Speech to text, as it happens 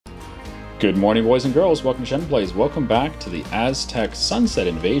Good morning, boys and girls. Welcome to Shenryyr. Welcome back to the Aztec Sunset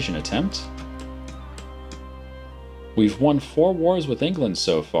Invasion attempt. We've won 4 wars with England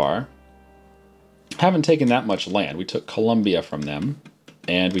so far. Haven't taken that much land. We took Colombia from them,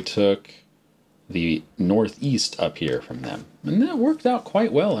 and we took the northeast up here from them. And that worked out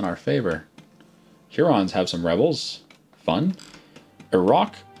quite well in our favor. Hurons have some rebels. Fun.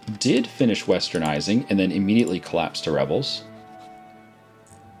 Iraq did finish westernizing and then immediately collapsed to rebels.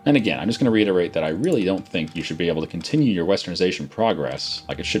 And again, I'm just going to reiterate that I really don't think you should be able to continue your westernization progress,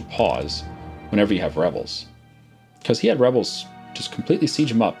 like it should pause, whenever you have rebels. Because he had rebels just completely siege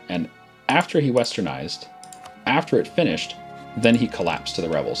him up, and after he westernized, after it finished, then he collapsed to the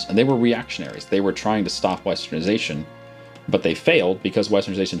rebels. And they were reactionaries. They were trying to stop westernization, but they failed because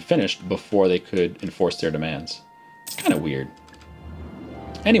westernization finished before they could enforce their demands. It's kind of weird.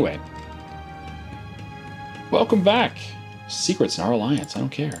 Anyway, welcome back. Secrets in our alliance, I don't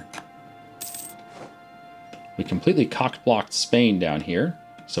care. We completely cock-blocked Spain down here,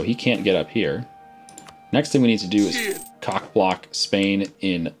 so he can't get up here. Next thing we need to do is cock-block Spain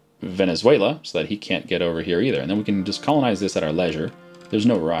in Venezuela, so that he can't get over here either. And then we can just colonize this at our leisure. There's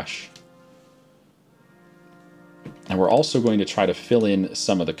no rush. And we're also going to try to fill in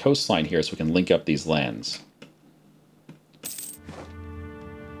some of the coastline here so we can link up these lands.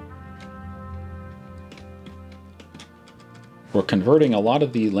 We're converting a lot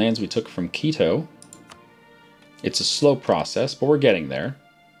of the lands we took from Quito. It's a slow process, but we're getting there.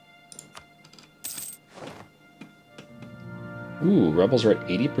 Ooh, rebels are at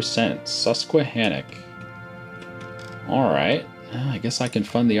 80%. Susquehannock. Alright. I guess I can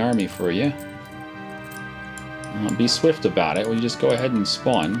fund the army for you. Be swift about it. Will you just go ahead and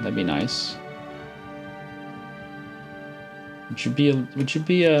spawn? That'd be nice. Would you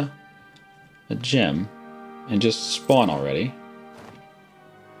be a gem and just spawn already?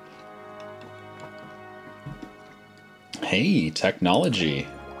 Hey, technology.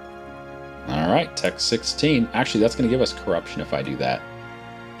 Alright, Tech 16. Actually, that's going to give us corruption if I do that.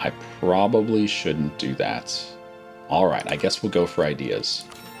 I probably shouldn't do that. Alright, I guess we'll go for ideas.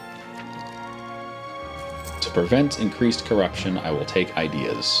 To prevent increased corruption, I will take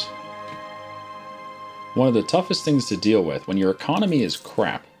ideas. One of the toughest things to deal with when your economy is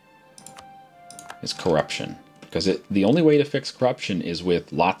crap is corruption. Because the only way to fix corruption is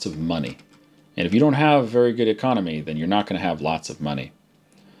with lots of money. And if you don't have a very good economy, then you're not going to have lots of money.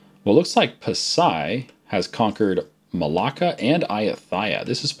 Well, it looks like Pasai has conquered Malacca and Ayutthaya.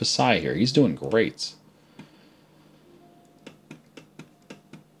 This is Pasai here. He's doing great.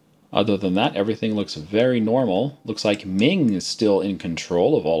 Other than that, everything looks very normal. Looks like Ming is still in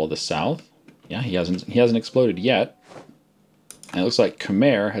control of all of the south. Yeah, he hasn't exploded yet. And it looks like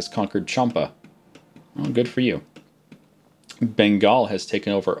Khmer has conquered Champa. Oh, good for you. Bengal has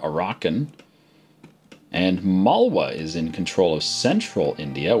taken over Arakan. And Malwa is in control of central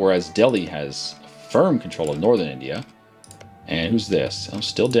India, whereas Delhi has firm control of northern India. And who's this? Oh,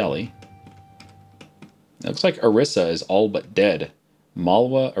 still Delhi. It looks like Orissa is all but dead.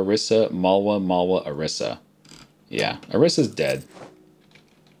 Malwa, Orissa, Malwa, Malwa, Orissa. Yeah, Orissa's dead.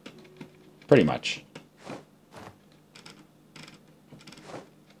 Pretty much.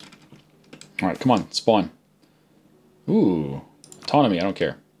 Alright, come on, spawn. Ooh, autonomy, I don't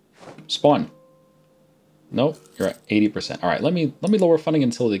care. Spawn. Nope, you're at 80%. All right, let me lower funding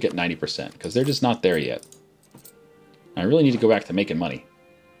until they get 90%, because they're just not there yet. I really need to go back to making money.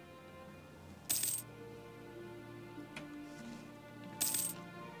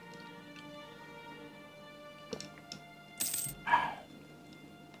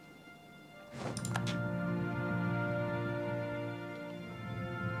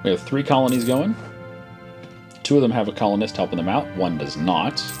 We have 3 colonies going. 2 of them have a colonist helping them out. 1 does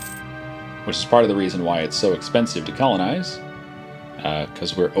not. Which is part of the reason why it's so expensive to colonize,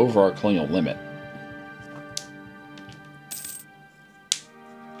 because we're over our colonial limit.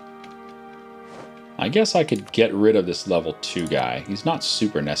 I guess I could get rid of this level 2 guy. He's not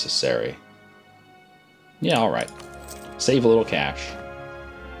super necessary. Yeah, alright. Save a little cash.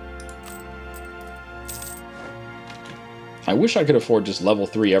 I wish I could afford just level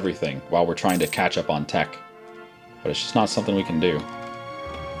 3 everything while we're trying to catch up on tech. But it's just not something we can do.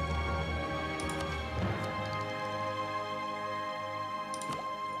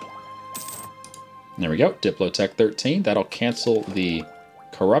 There we go, Diplotech 13. That'll cancel the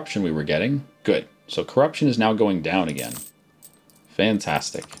corruption we were getting. Good. So corruption is now going down again.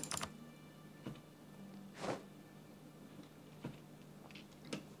 Fantastic.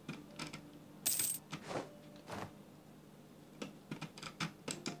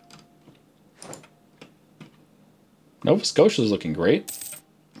 Nova Scotia's looking great.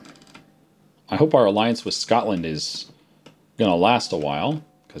 I hope our alliance with Scotland is going to last a while,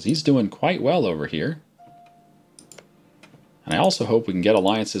 because he's doing quite well over here. And I also hope we can get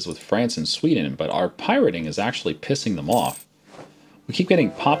alliances with France and Sweden, but our pirating is actually pissing them off. We keep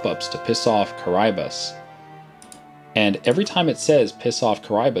getting pop-ups to piss off Caribus. And every time it says piss off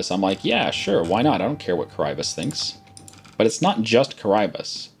Caribus, I'm like, yeah, sure, why not? I don't care what Caribus thinks. But it's not just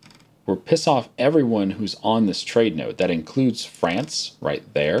Caribus. We're piss off everyone who's on this trade node. That includes France right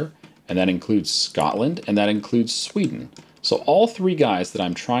there, and that includes Scotland, and that includes Sweden. So all three guys that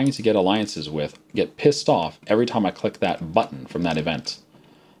I'm trying to get alliances with get pissed off every time I click that button from that event.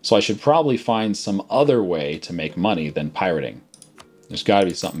 So I should probably find some other way to make money than pirating. There's got to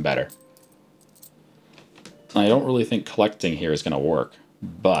be something better. I don't really think collecting here is going to work,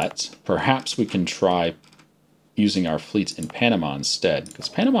 but perhaps we can try using our fleets in Panama instead, because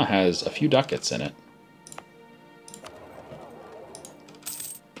Panama has a few ducats in it.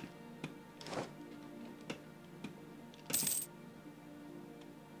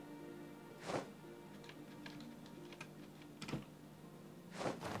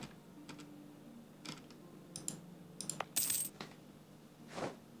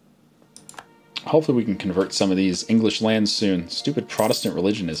 Hopefully we can convert some of these English lands soon. Stupid Protestant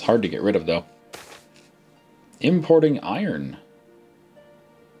religion is hard to get rid of, though. Importing iron.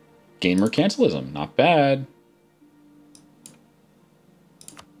 Gain mercantilism. Not bad.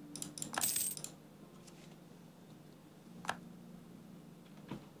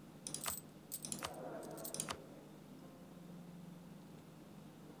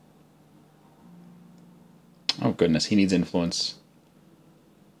 Oh, goodness. He needs influence.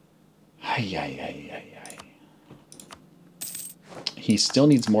 He still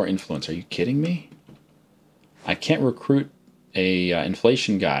needs more influence. Are you kidding me? I can't recruit a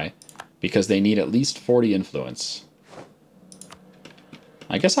inflation guy because they need at least 40 influence.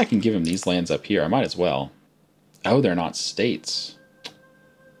 I guess I can give him these lands up here. I might as well. Oh, they're not states.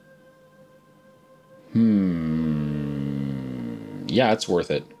 Yeah, it's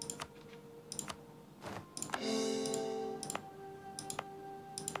worth it.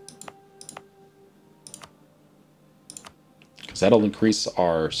 That'll increase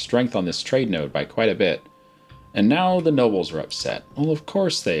our strength on this trade node by quite a bit. And now the nobles are upset. Well, of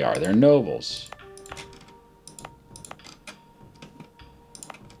course they are. They're nobles.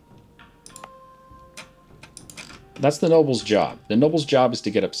 That's the noble's job. The noble's job is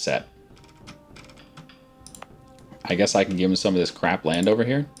to get upset. I guess I can give him some of this crap land over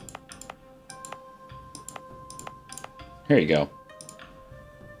here. Here you go.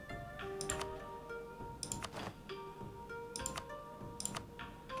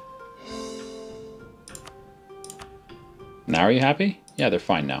 Now are you happy? Yeah, they're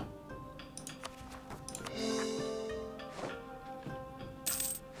fine now.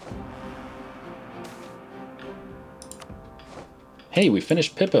 Hey, we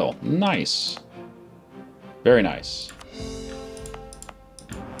finished Pipil. Nice. Very nice.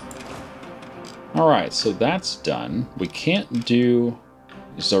 Alright, so that's done. We can't do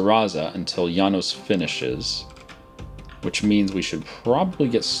Zaraza until Janos finishes, which means we should probably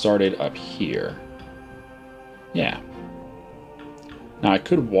get started up here. Yeah. Now, I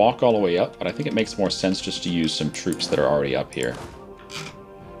could walk all the way up, but I think it makes more sense just to use some troops that are already up here.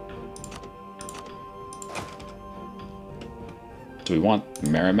 Do we want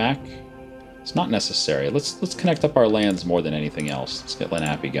Merrimack? It's not necessary. Let's connect up our lands more than anything else. Let's get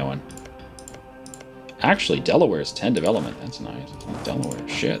Lenape going. Actually, Delaware is 10 development. That's nice. Delaware,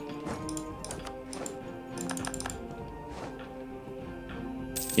 shit.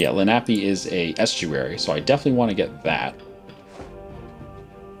 Yeah, Lenape is a estuary, so I definitely want to get that.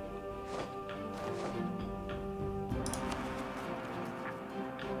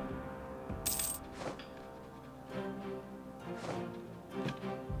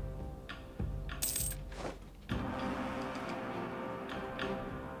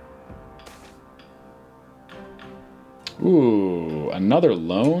 Ooh, another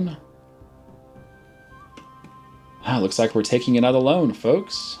loan? Ah, looks like we're taking another loan,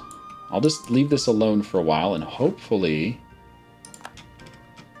 folks. I'll just leave this alone for a while and hopefully...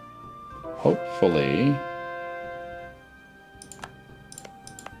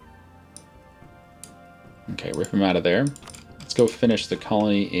 Okay, rip him out of there. Let's go finish the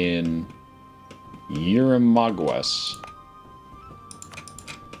colony in Yurimaguas.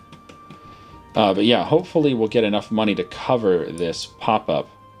 But yeah, hopefully we'll get enough money to cover this pop-up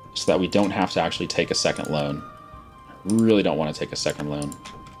so that we don't have to actually take a second loan. Really don't want to take a second loan.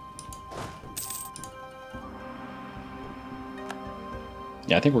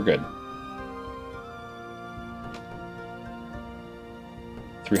 Yeah, I think we're good.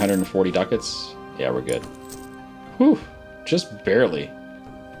 340 ducats. Yeah, we're good. Whew, just barely.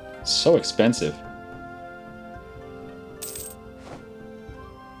 So expensive.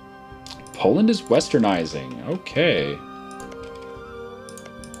 Poland is westernizing. Okay.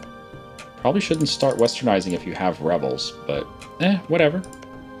 Probably shouldn't start westernizing if you have rebels, but whatever.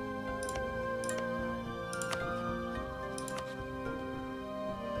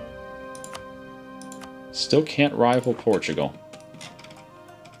 Still can't rival Portugal.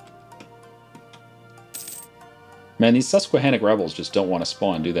 Man, these Susquehannic rebels just don't want to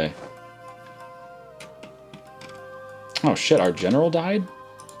spawn, do they? Oh shit, our general died?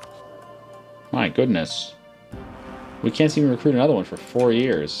 My goodness. We can't even recruit another one for 4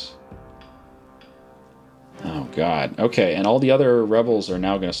 years. Oh god. Okay, and all the other rebels are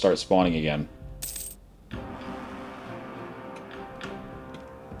now going to start spawning again.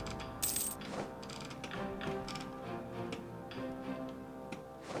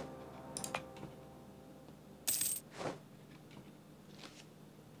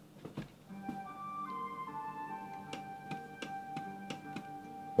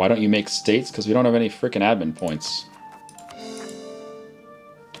 Why don't you make states? Because we don't have any frickin' admin points.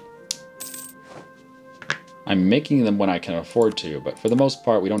 I'm making them when I can afford to, but for the most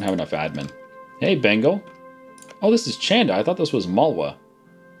part, we don't have enough admin. Hey, Bengal. Oh, this is Chanda. I thought this was Malwa.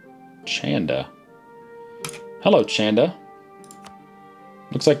 Chanda. Hello, Chanda.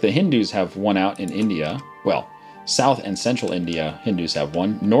 Looks like the Hindus have one out in India. Well, South and Central India, Hindus have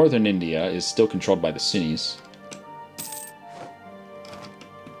one. Northern India is still controlled by the Sunnis.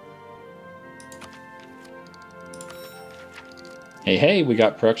 Hey, hey, we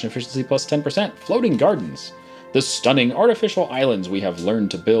got production efficiency plus 10%. Floating gardens. The stunning artificial islands we have learned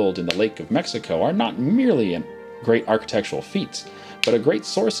to build in the Lake of Mexico are not merely a great architectural feat, but a great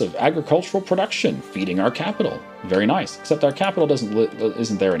source of agricultural production, feeding our capital. Very nice, except our capital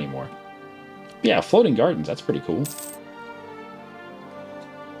isn't there anymore. Yeah, floating gardens, that's pretty cool.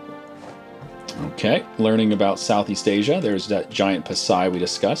 Okay, learning about Southeast Asia. There's that giant Pasai we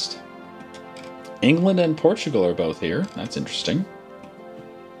discussed. England and Portugal are both here. That's interesting.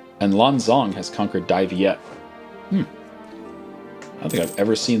 And Lanzong has conquered Dai Viet. I don't think I've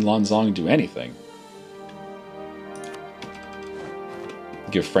ever seen Lanzong do anything.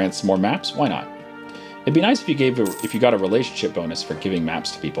 Give France some more maps? Why not? It'd be nice if you got a relationship bonus for giving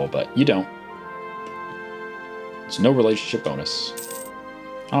maps to people, but you don't. There's no relationship bonus.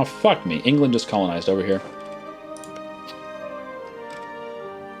 Oh, fuck me. England just colonized over here.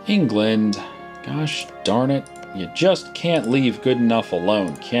 England. Gosh darn it. You just can't leave good enough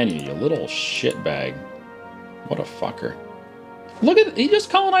alone, can you, you little shitbag? What a fucker. Look at... He just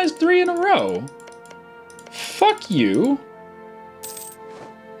colonized 3 in a row. Fuck you.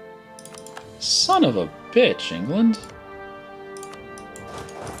 Son of a bitch, England.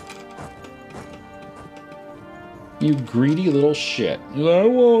 You greedy little shit. I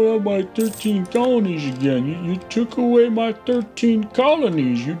won't have my 13 colonies again. You took away my 13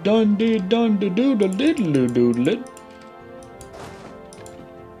 colonies. You done did done to do the diddle doodle.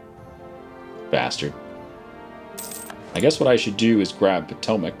 Bastard. I guess what I should do is grab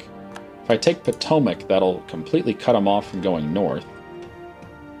Potomac. If I take Potomac, that'll completely cut him off from going north.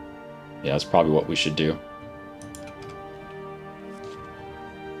 Yeah, that's probably what we should do.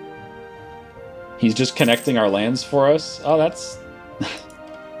 He's just connecting our lands for us? Oh, that's...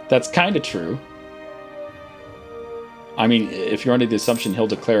 that's kind of true. I mean, if you're under the assumption he'll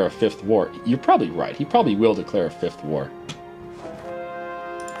declare a 5th war, you're probably right. He probably will declare a 5th war.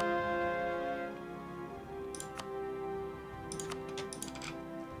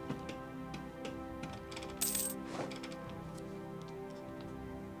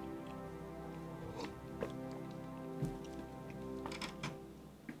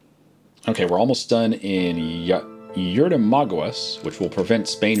 Okay, we're almost done in Yurtamaguas, which will prevent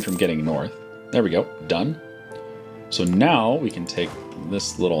Spain from getting north. There we go, done. So now we can take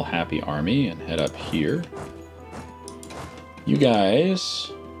this little happy army and head up here. You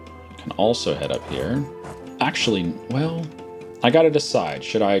guys can also head up here. Actually, well, I gotta decide.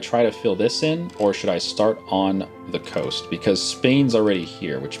 Should I try to fill this in, or should I start on the coast? Because Spain's already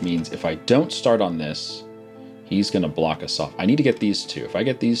here, which means if I don't start on this, he's going to block us off. I need to get these 2. If I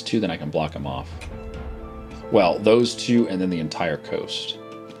get these 2, then I can block him off. Well, those 2 and then the entire coast.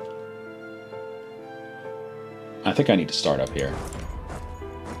 I think I need to start up here.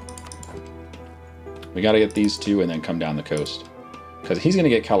 We got to get these 2 and then come down the coast. Because he's going to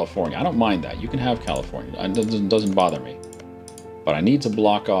get California. I don't mind that. You can have California. It doesn't bother me. But I need to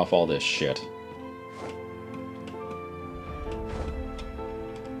block off all this shit.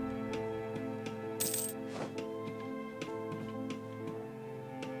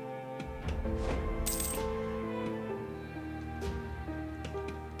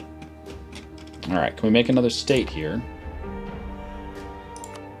 Alright, can we make another state here?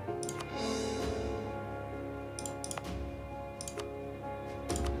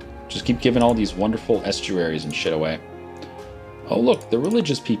 Just keep giving all these wonderful estuaries and shit away. Oh look, the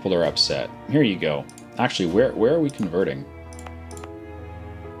religious people are upset. Here you go. Actually, where are we converting?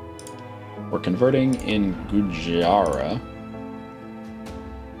 We're converting in Gujarat.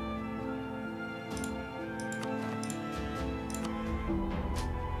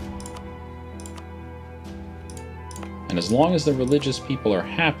 And as long as the religious people are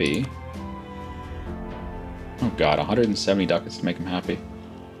happy... Oh god, 170 ducats to make them happy.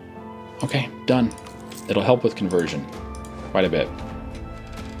 Okay, done. It'll help with conversion. Quite a bit.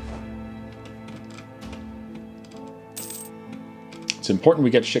 It's important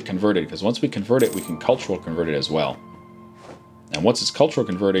we get shit converted, because once we convert it, we can cultural convert it as well. And once it's cultural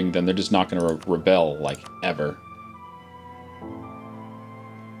converting, then they're just not going to rebel, like, ever.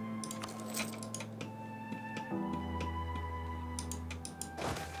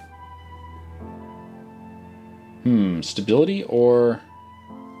 Stability or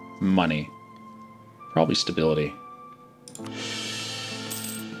money? Probably stability.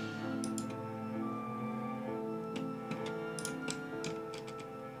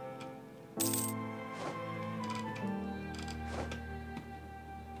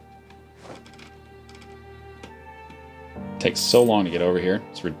 Takes so long to get over here.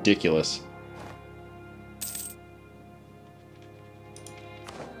 It's ridiculous.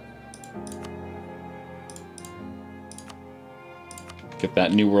 Get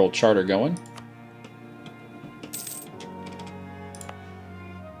that New World Charter going.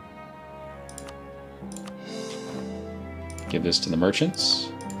 Give this to the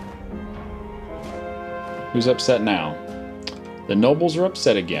merchants. Who's upset now? The nobles are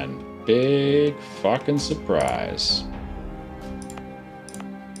upset again. Big fucking surprise.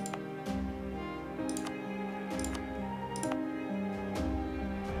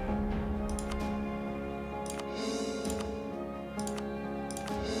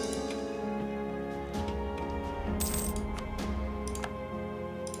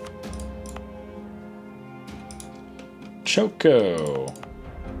 Choco.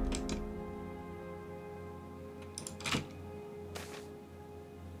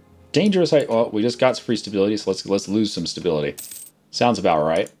 Dangerous. Well, we just got free stability, so let's lose some stability. Sounds about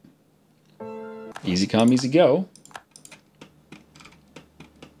right. Easy come, easy go.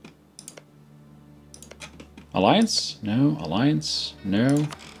 Alliance? No. Alliance? No.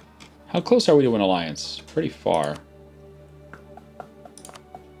 How close are we to an alliance? Pretty far.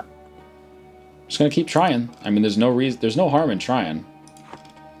 Just gonna keep trying. I mean, there's no harm in trying.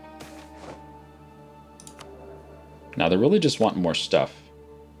 Now they really just want more stuff.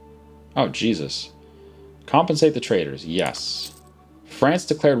 Oh Jesus! Compensate the traders. Yes. France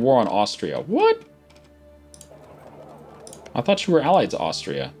declared war on Austria. What? I thought you were allied to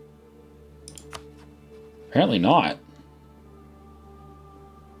Austria. Apparently not.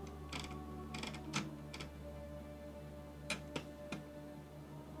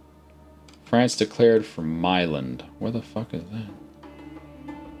 France declared for Milan. Where the fuck is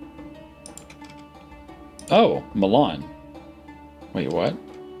that? Oh, Milan. Wait, what?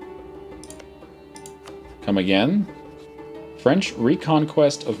 Come again? French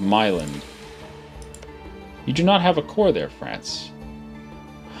reconquest of Milan. You do not have a core there, France.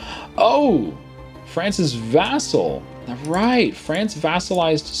 Oh! France's vassal. Right, France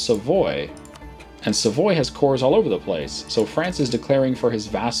vassalized Savoy. And Savoy has cores all over the place, so France is declaring for his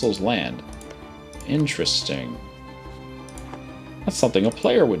vassal's land. Interesting. That's something a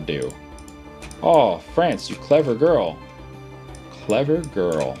player would do. Oh, France, you clever girl. Clever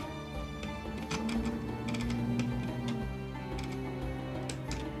girl.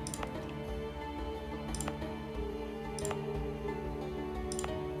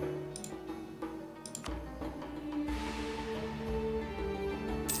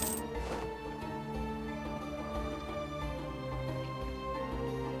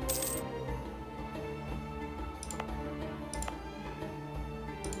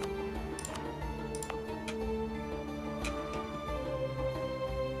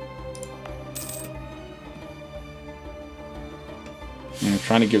 I'm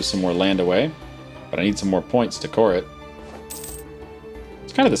trying to give some more land away, but I need some more points to core it.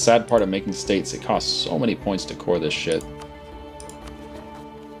 It's kind of the sad part of making states. It costs so many points to core this shit.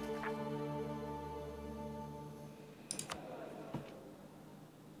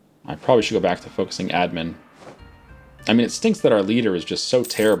 I probably should go back to focusing admin. I mean, it stinks that our leader is just so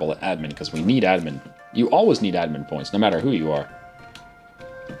terrible at admin, because we need admin. You always need admin points, no matter who you are.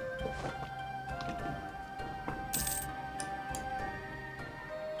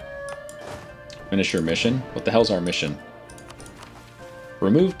 Finish your mission? What the hell's our mission?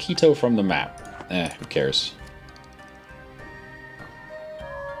 Remove Quito from the map. Who cares?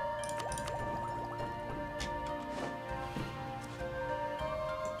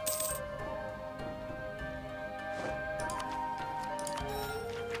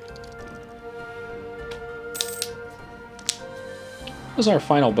 What was our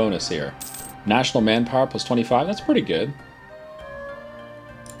final bonus here? National manpower plus 25. That's pretty good.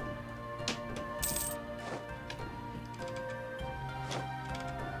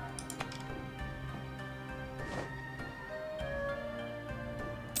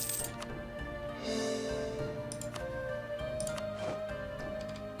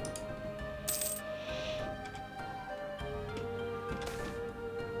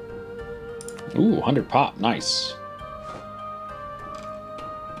 Ooh, 100 pop. Nice.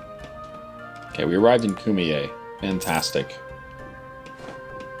 Okay, we arrived in Kumiye. Fantastic.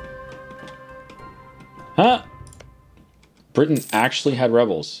 Huh? Britain actually had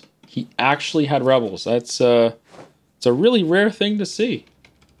rebels. He actually had rebels. That's it's a really rare thing to see.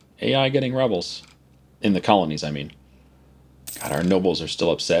 AI getting rebels. In the colonies, I mean. God, our nobles are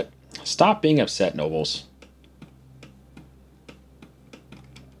still upset. Stop being upset, nobles.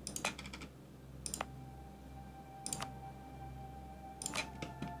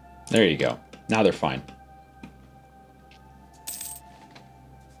 There you go. Now they're fine.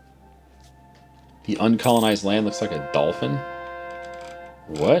 The uncolonized land looks like a dolphin.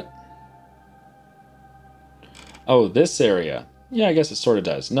 What? Oh, this area. Yeah, I guess it sort of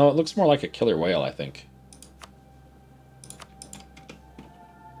does. No, it looks more like a killer whale, I think.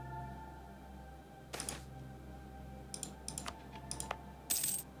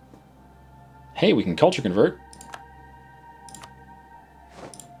 Hey, we can culture convert.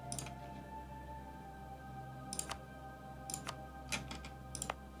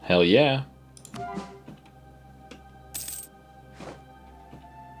 Hell yeah.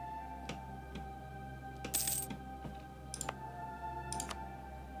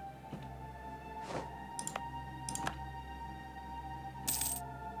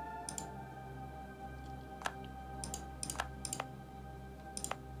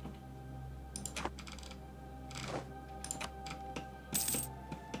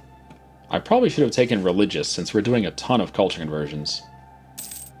 I probably should have taken religious since we're doing a ton of culture conversions.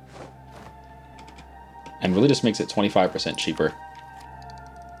 And religious makes it 25% cheaper.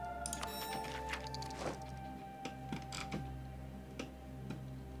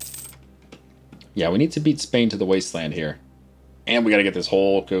 Yeah, we need to beat Spain to the Wasteland here. And we gotta get this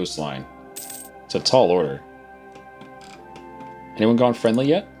whole coastline. It's a tall order. Anyone gone friendly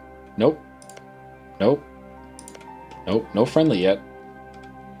yet? Nope. Nope. Nope, no friendly yet.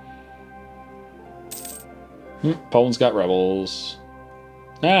 Poland's got rebels.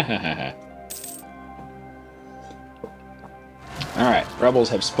 Alright, rebels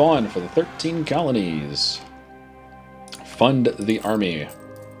have spawned for the 13 colonies. Fund the army.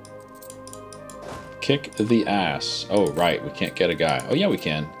 Kick the ass. Oh, right, we can't get a guy. Oh, yeah, we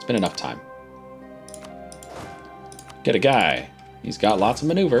can. It's been enough time. Get a guy. He's got lots of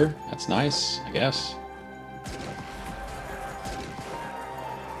maneuver. That's nice, I guess.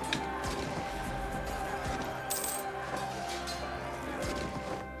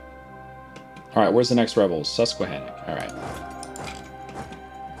 Alright, where's the next rebels? Susquehannock. Alright.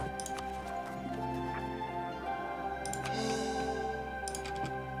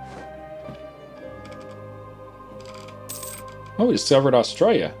 Oh, we discovered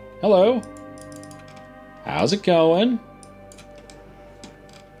Australia. Hello. How's it going?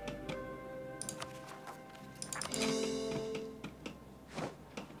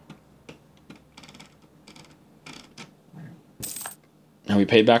 And we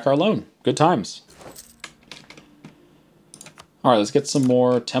paid back our loan. Good times. Alright, let's get some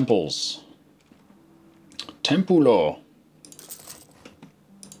more temples. Tempulo.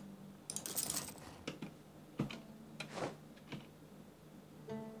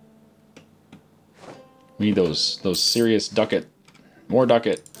 We need those serious ducat. More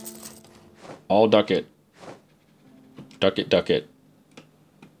ducat. All ducat. Ducat, ducat.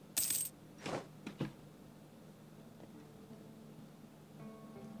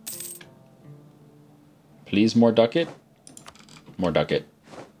 Please, more ducat. More ducat.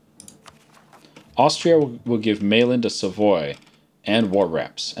 Austria will give Malin to Savoy and war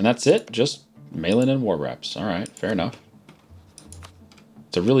reps. And that's it? Just Malin and war reps. Alright, fair enough.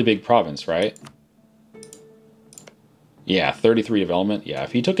 It's a really big province, right? Yeah, 33 development. Yeah,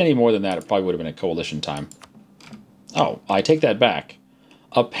 if he took any more than that, it probably would have been a coalition time. Oh, I take that back.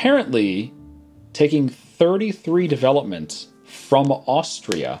 Apparently, taking 33 development from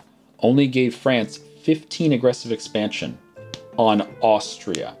Austria only gave France 15 aggressive expansion on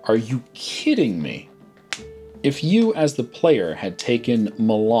Austria. Are you kidding me? If you, as the player, had taken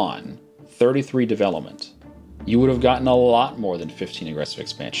Milan, 33 development, you would have gotten a lot more than 15 aggressive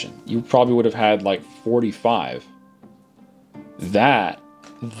expansion. You probably would have had like 45. That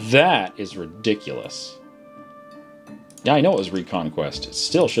is ridiculous. Yeah, I know it was Reconquest. It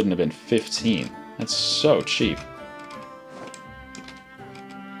still shouldn't have been 15. That's so cheap.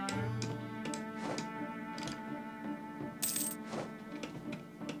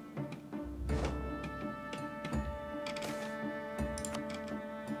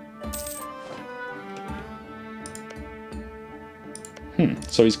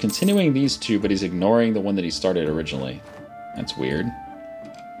 So he's continuing these two, but he's ignoring the one that he started originally. That's weird.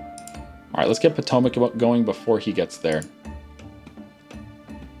 Alright, let's get Potomac going before he gets there.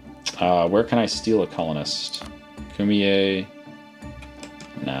 Where can I steal a colonist? Cumier?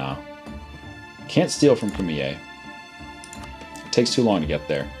 No. Can't steal from Cumier. It takes too long to get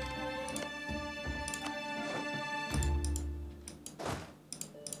there.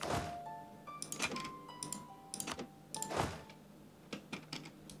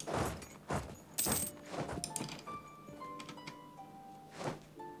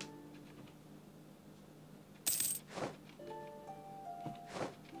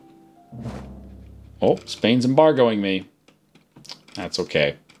 Oh, Spain's embargoing me. That's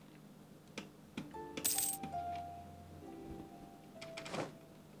okay.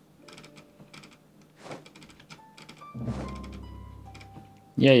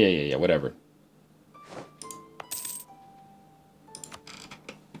 Yeah, whatever.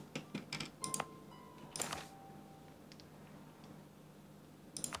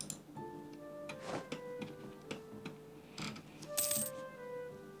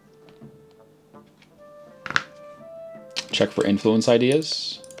 Check for influence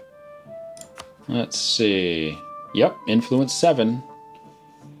ideas. Let's see. Yep, influence 7.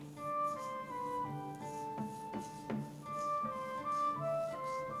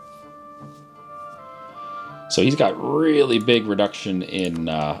 So he's got really big reduction in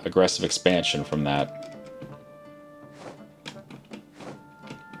aggressive expansion from that.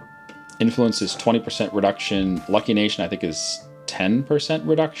 Influence is 20% reduction. Lucky Nation, I think, is 10%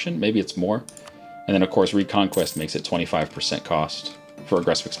 reduction. Maybe it's more. And then, of course, Reconquest makes it 25% cost for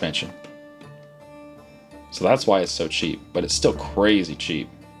aggressive expansion. So that's why it's so cheap, but it's still crazy cheap.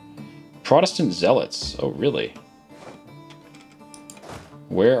 Protestant Zealots. Oh, really?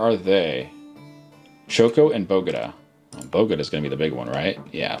 Where are they? Choco and Bogota. Oh, Bogota's going to be the big one, right?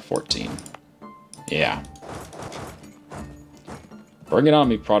 Yeah, 14. Yeah. Bring it on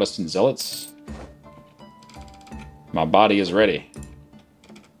me, Protestant Zealots. My body is ready.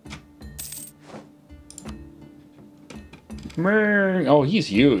 Oh,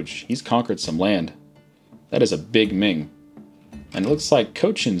 he's huge. He's conquered some land. That is a big Ming. And it looks like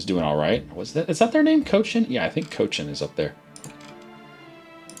Cochin's doing all right. Is that their name, Cochin? Yeah, I think Cochin is up there.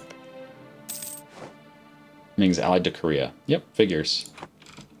 Ming's allied to Korea. Yep, figures.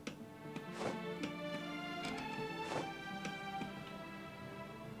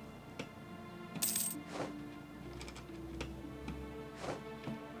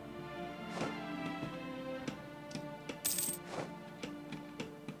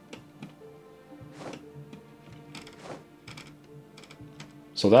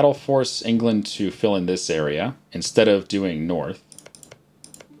 So that'll force England to fill in this area instead of doing north.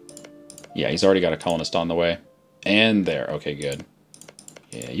 Yeah, he's already got a colonist on the way. And there. Okay, good.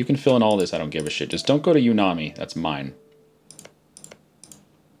 Yeah, you can fill in all this. I don't give a shit. Just don't go to Unami. That's mine.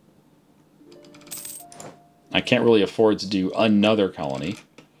 I can't really afford to do another colony.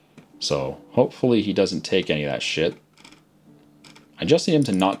 So hopefully he doesn't take any of that shit. I just need him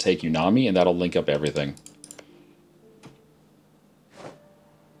to not take Unami, and that'll link up everything.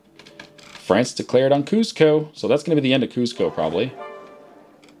 France declared on Cuzco, so that's going to be the end of Cuzco, probably.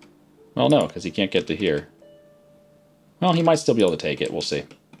 Well, no, because he can't get to here. Well, he might still be able to take it. We'll see.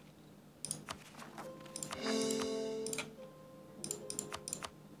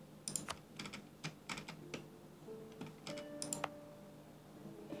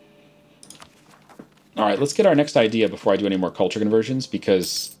 All right, let's get our next idea before I do any more culture conversions,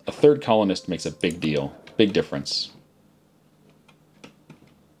 because a third colonist makes a big deal, big difference.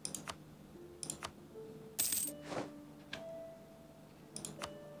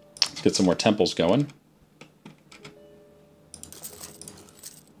 Let's get some more temples going.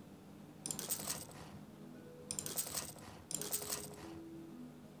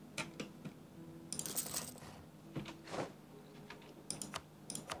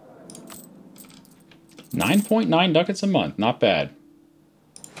 $9.9 ducats a month, not bad.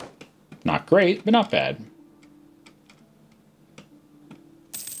 great, but not bad.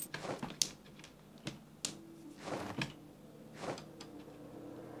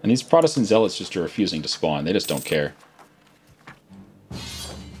 And these Protestant zealots just are refusing to spawn. They just don't care.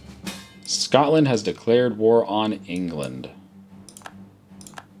 Scotland has declared war on England.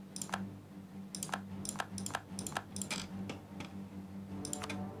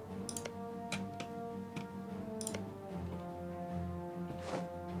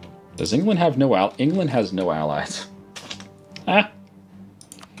 Does England have no England has no allies. Ah.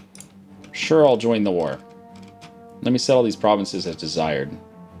 Sure, I'll join the war. Let me settle these provinces as desired.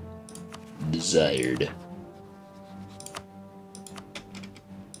 Desired.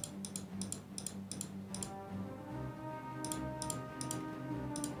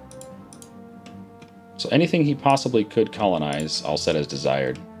 So anything he possibly could colonize, I'll set as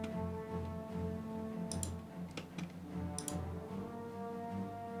desired.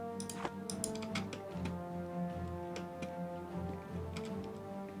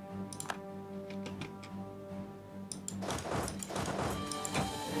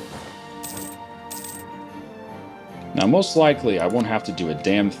 Now, most likely, I won't have to do a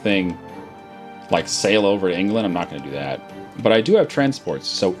damn thing like sail over to England. I'm not going to do that. But I do have transports,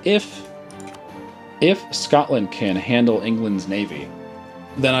 so if Scotland can handle England's navy,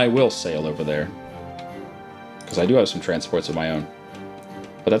 then I will sail over there. Because I do have some transports of my own.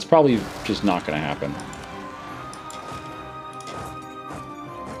 But that's probably just not going to happen.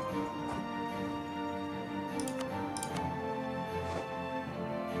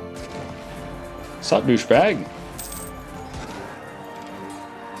 Sup, douchebag?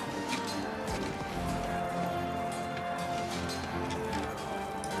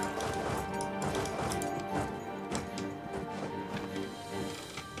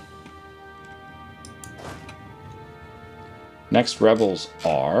 Next rebels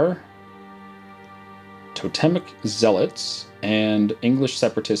are Totemic Zealots and English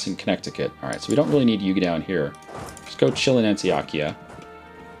Separatists in Connecticut. Alright, so we don't really need you down here. Just go chill in Antiochia.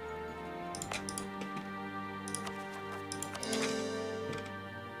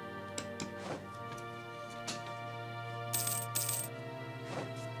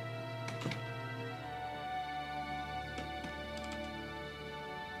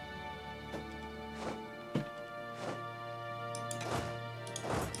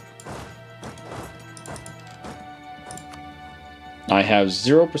 I have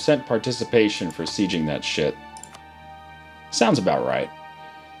 0% participation for sieging that shit. Sounds about right.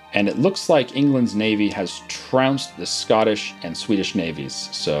 And it looks like England's navy has trounced the Scottish and Swedish navies.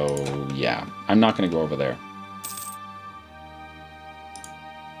 So, yeah, I'm not going to go over there.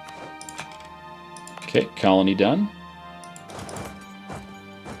 Okay, colony done.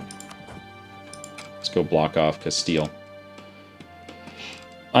 Let's go block off Castile.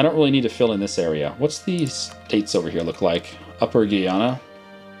 I don't really need to fill in this area. What's the states over here look like? Upper Guyana.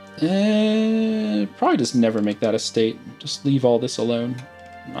 Probably just never make that a state. Just leave all this alone.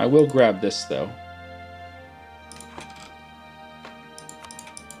 I will grab this, though.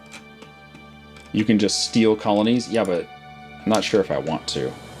 You can just steal colonies? Yeah, but I'm not sure if I want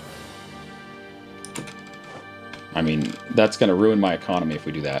to. I mean, that's going to ruin my economy if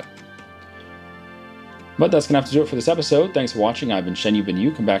we do that. But that's going to have to do it for this episode. Thanks for watching. I've been Shen, you've been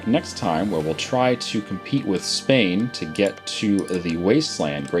you. Come back next time where we'll try to compete with Spain to get to the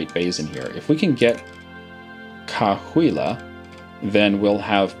Wasteland Great Basin here. If we can get Cahuila, then we'll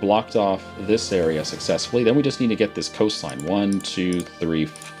have blocked off this area successfully. Then we just need to get this coastline. 1, 2, 3,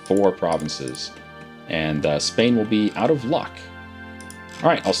 4 provinces. And Spain will be out of luck. All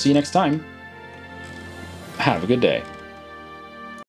right, I'll see you next time. Have a good day.